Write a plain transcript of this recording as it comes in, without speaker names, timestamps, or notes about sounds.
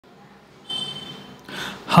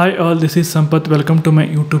Hi all, this is Sampath. Welcome to my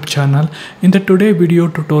YouTube channel. In the today video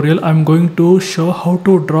tutorial, I'm going to show how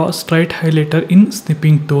to draw straight highlighter in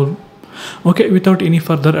Snipping tool. Okay, without any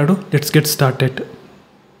further ado, let's get started.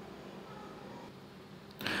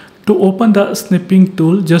 To open the Snipping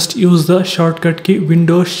tool, just use the shortcut key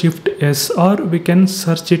Windows Shift S, or we can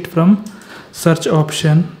search it from search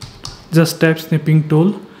option. Just type Snipping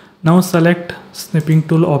tool. Now select Snipping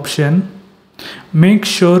tool option. Make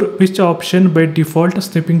sure which option by default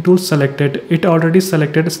Snipping tool selected. It already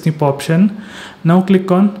selected snip option. Now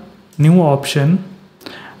click on new option.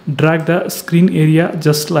 Drag the screen area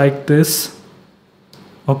just like this.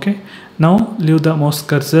 Okay. Now leave the mouse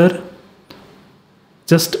cursor.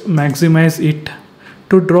 Just maximize it.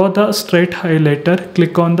 To draw the straight highlighter,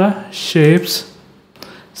 click on the shapes.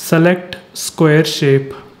 Select square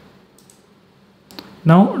shape.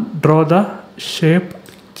 Now draw the shape.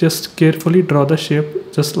 Just carefully draw the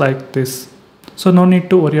shape just like this. So no need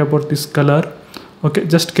to worry about this color. Okay,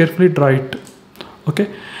 just carefully draw it. Okay,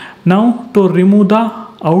 now to remove the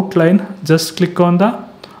outline, just click on the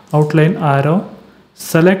outline arrow,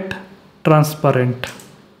 select transparent.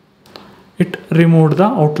 It removed the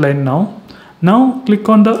outline now. Now click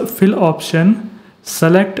on the fill option,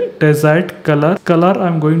 select desired color.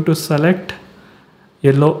 I'm going to select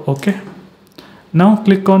yellow. Okay, now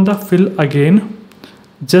click on the fill again.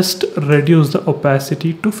 Just reduce the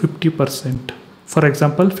opacity to 50%. For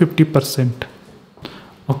example, 50%.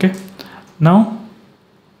 Okay. Now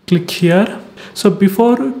click here. So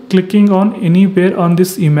before clicking on anywhere on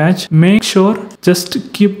this image, make sure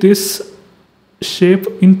just keep this shape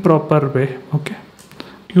in proper way. Okay.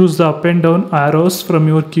 Use the up and down arrows from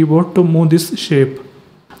your keyboard to move this shape.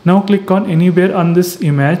 Now click on anywhere on this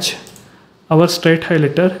image. Our straight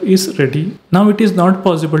highlighter is ready. Now it is not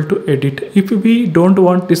possible to edit. If we don't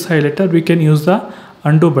want this highlighter, we can use the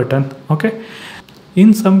undo button. Okay.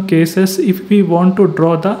 In some cases, if we want to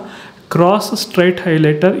draw the cross straight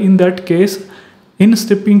highlighter, in that case, in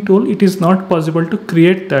Snipping tool, it is not possible to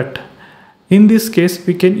create that. In this case,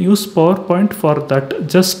 we can use PowerPoint for that.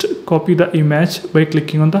 Just copy the image by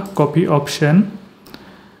clicking on the copy option.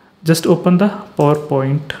 Just open the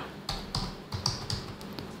PowerPoint.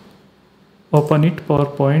 Open it,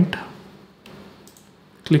 PowerPoint,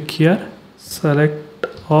 click here, select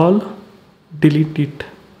all, delete it,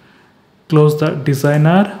 close the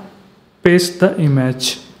designer, paste the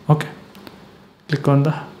image. Okay, click on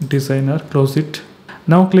the designer, close it.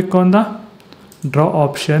 Now click on the draw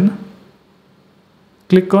option,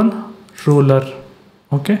 click on ruler.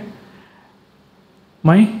 Okay,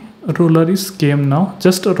 my ruler is came now.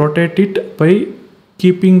 Just rotate it by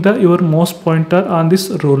keeping your mouse pointer on this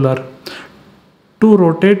ruler. To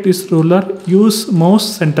rotate this ruler, use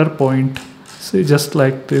mouse center point. See, just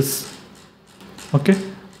like this. Okay,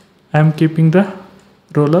 I am keeping the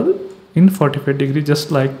ruler in 45 degree,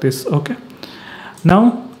 just like this. Okay,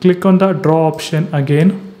 now click on the draw option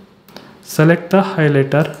again. Select the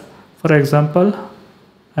highlighter. For example,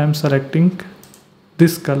 I am selecting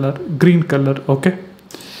this color, green color. Okay,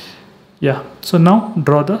 yeah. So now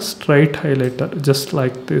draw the straight highlighter just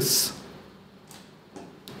like this.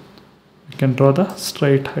 Can draw the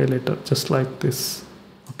straight highlighter just like this.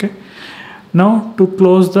 Okay, now to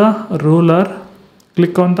close the ruler,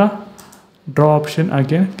 click on the draw option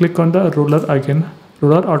again, click on the ruler again.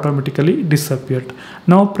 Ruler automatically disappeared.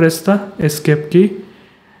 Now press the escape key,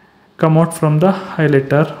 come out from the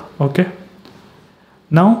highlighter. Okay,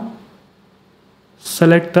 now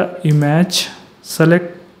select the image,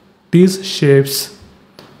 select these shapes.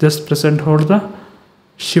 Just press and hold the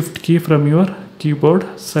shift key from your keyboard,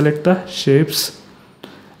 select the shapes,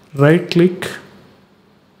 right click,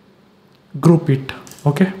 group it.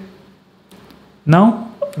 Okay,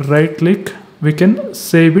 now right click, we can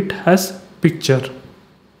save it as picture.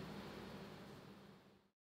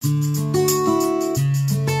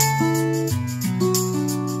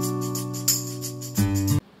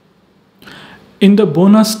 In the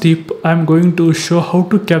bonus tip, I am going to show how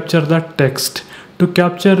to capture the text. To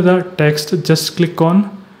capture the text, just click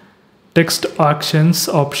on text actions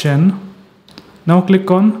option. Now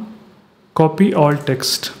click on copy all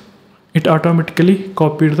text. It automatically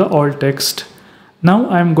copied the all text. Now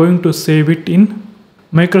I am going to save it in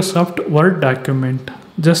Microsoft Word document.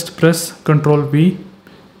 Just press Ctrl V.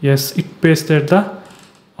 Yes, it pasted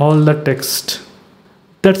all the text.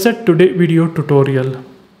 That's it today video tutorial.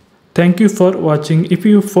 Thank you for watching. If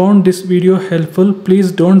you found this video helpful,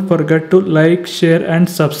 please don't forget to like, share and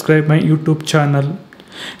subscribe my YouTube channel.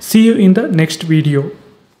 See you in the next video.